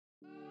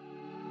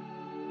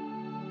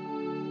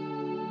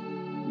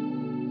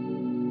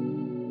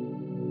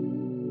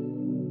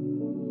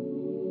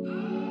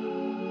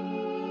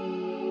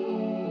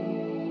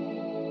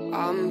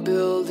I'm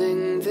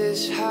building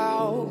this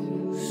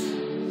house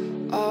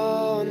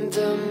on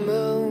the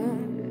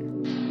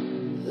moon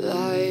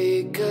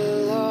like a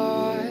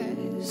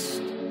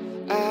lost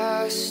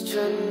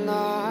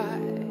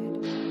astronaut,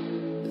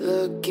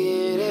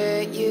 looking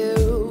at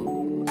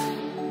you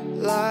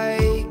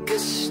like a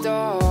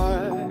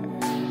star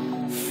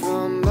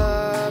from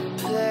a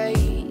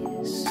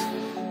place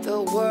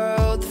the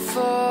world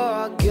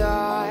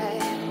forgot.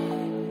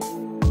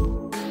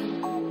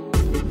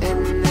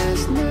 And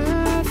there's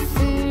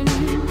nothing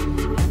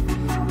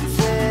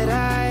that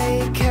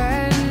I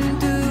can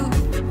do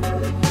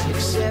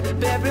except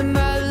bury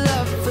my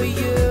love for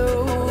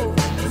you.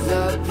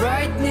 The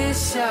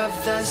brightness of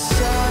the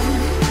sun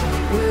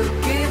will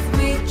give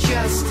me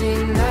just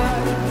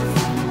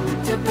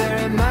enough to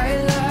bury my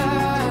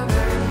love.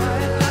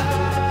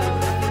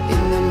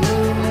 In the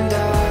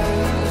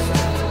moondust,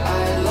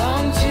 I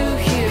long to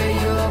hear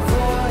your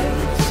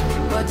voice,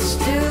 but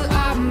still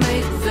I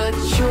make the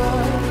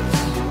choice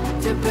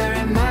to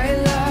bury my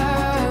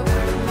love.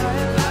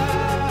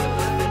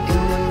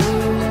 In the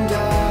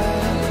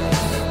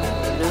moondust,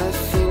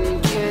 nothing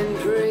can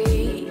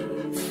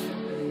breathe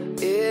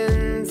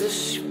in the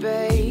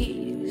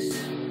space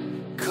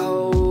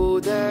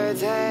colder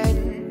than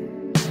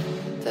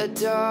the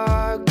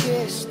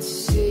darkest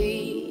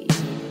sea.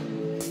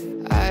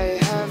 I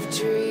have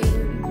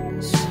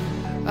dreams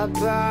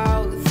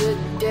about the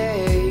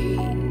days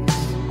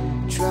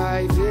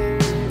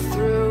driving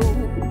through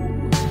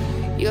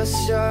your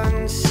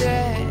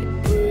sunset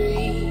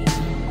breeze.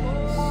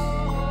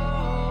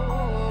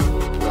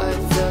 But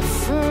the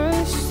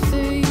first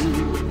thing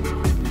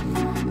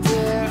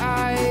that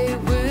I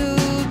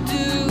will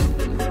do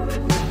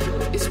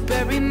is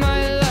bury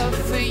my love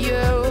for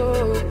you.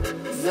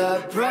 The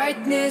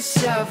brightness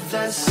of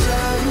the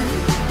sun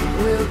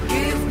will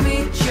give me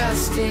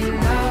just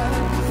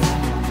enough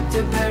to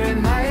bury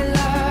my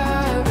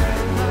love.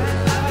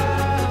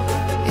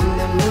 In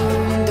the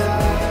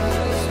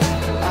moondust,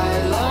 I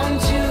long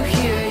to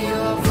hear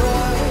your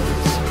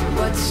voice,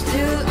 but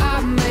still I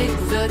make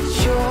the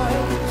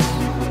choice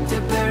to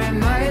bury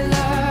my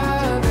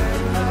love.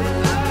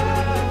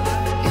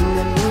 In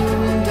the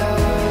moondust,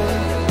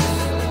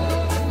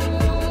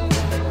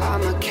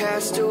 I'm a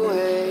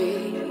castaway,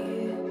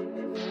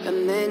 and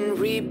men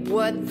reap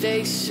what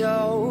they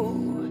sow,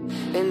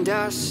 and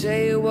I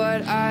say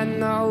what I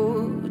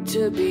know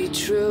to be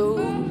true.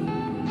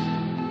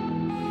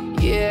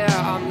 Yeah,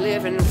 I'm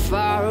living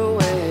far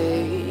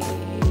away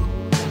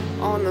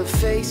on the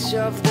face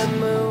of the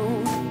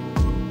moon.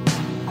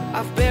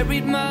 I've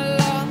buried my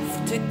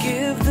love to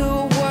give the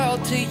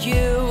world to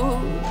you.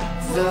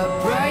 The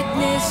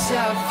brightness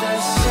of the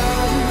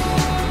sun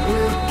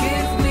will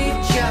give me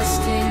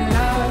just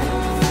enough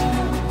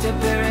to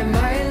bury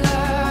my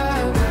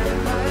love.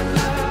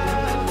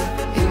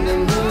 In the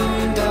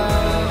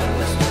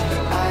moondust,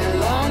 I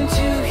long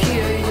to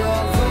hear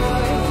your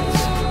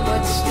voice,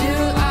 but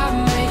still I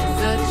make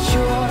the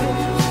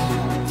choice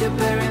to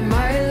bury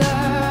my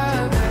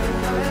love.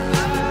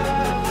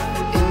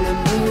 In the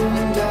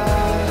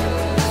moondust,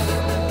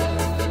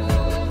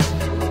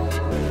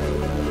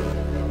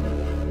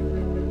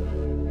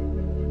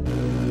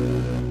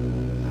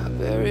 I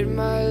buried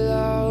my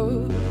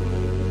love.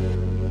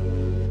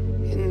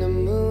 In the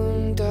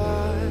moondust,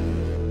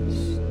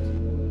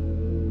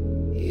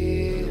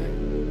 yeah.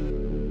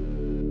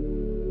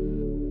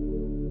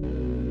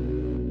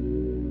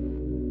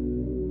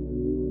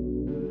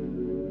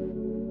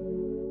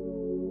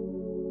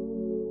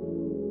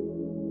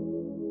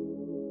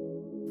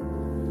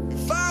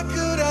 If I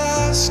could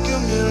ask a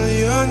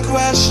million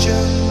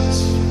questions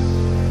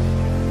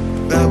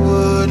that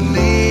would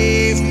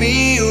leave me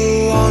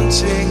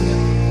wanting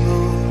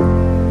more,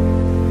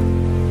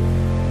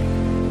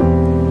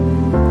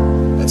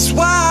 that's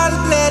why I'd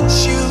let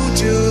you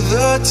do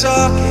the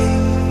talking.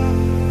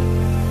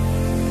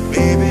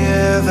 Maybe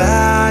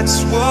that's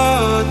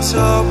what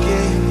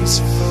talking's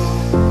for.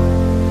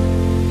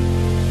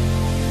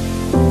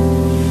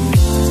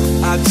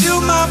 I do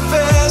my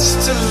best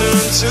to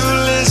learn to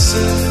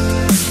listen,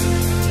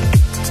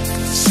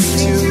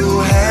 since you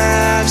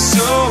have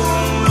so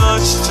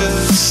much to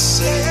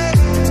say.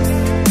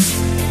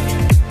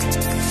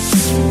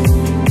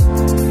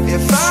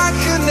 If I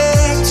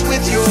connect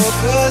with your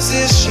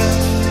position,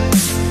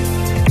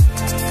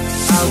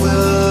 I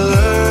will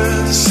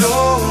learn so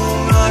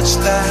much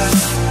that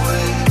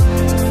way.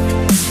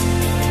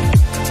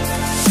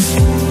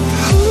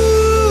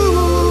 Ooh.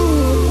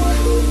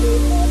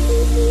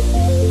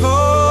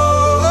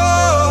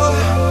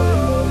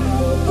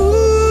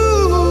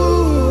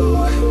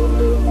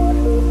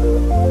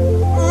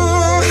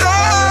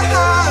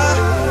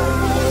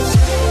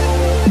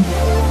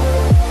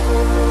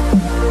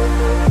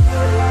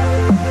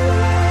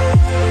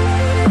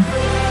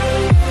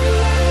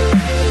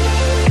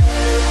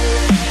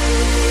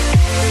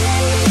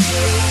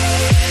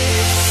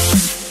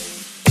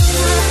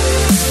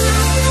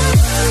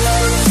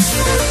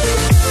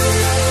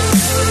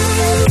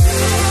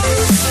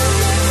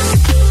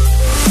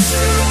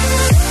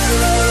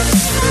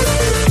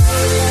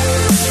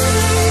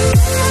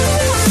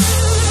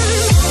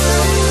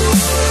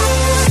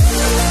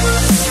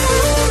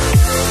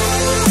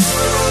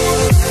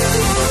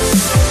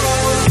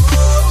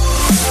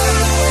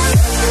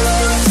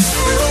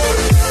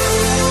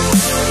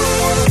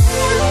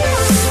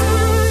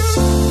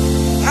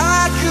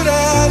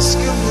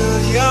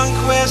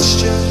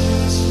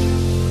 questions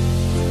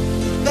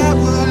that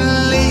would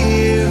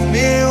leave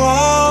me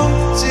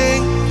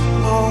wanting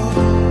more.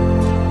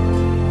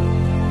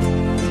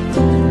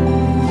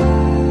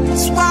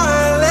 That's why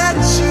I let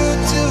you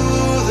do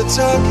the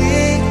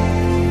talking.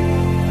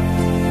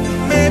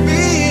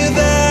 Maybe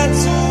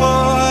that's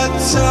what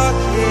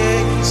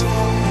talking's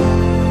for.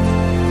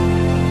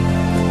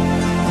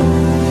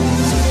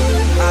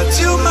 I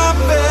do my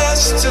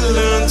best to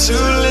learn to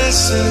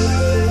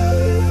listen.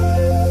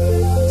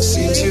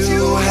 Seem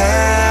to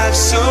have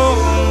so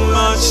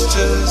much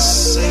to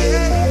say.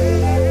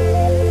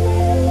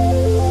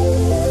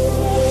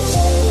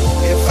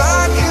 If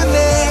I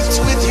connect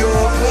with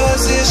your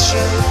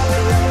position,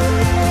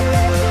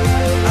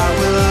 I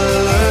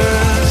will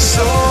learn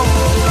so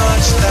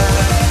much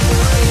that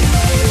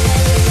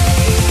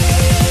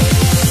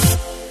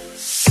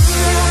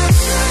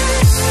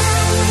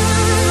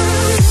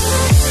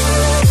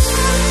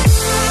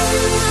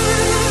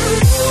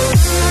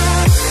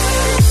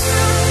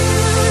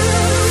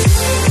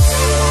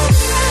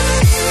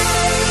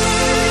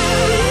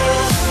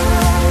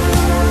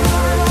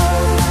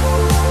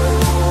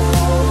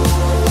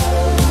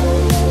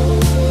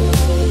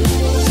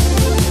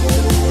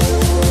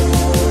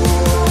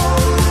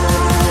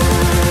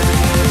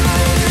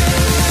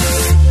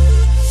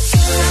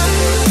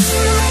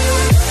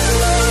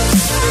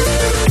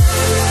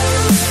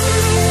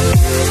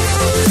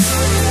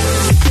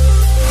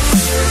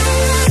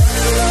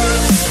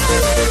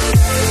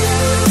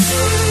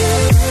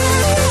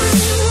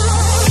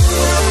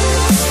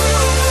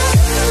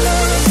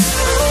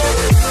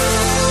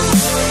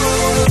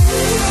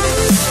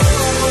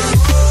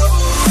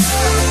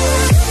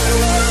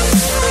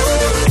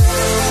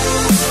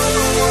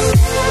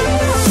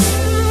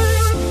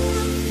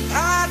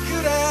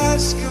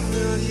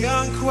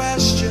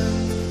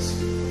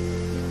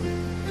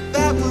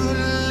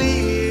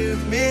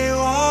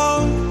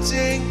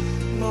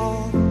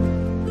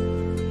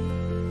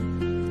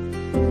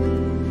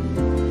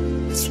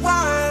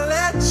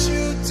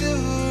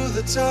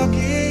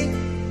talking.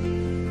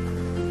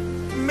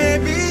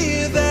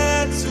 Maybe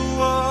that's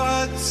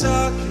what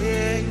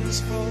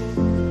talking's for.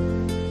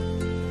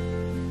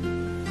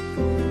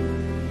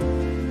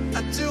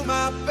 I do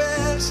my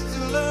best to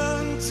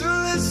learn to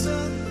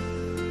listen.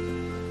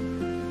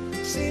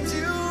 Seems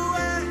you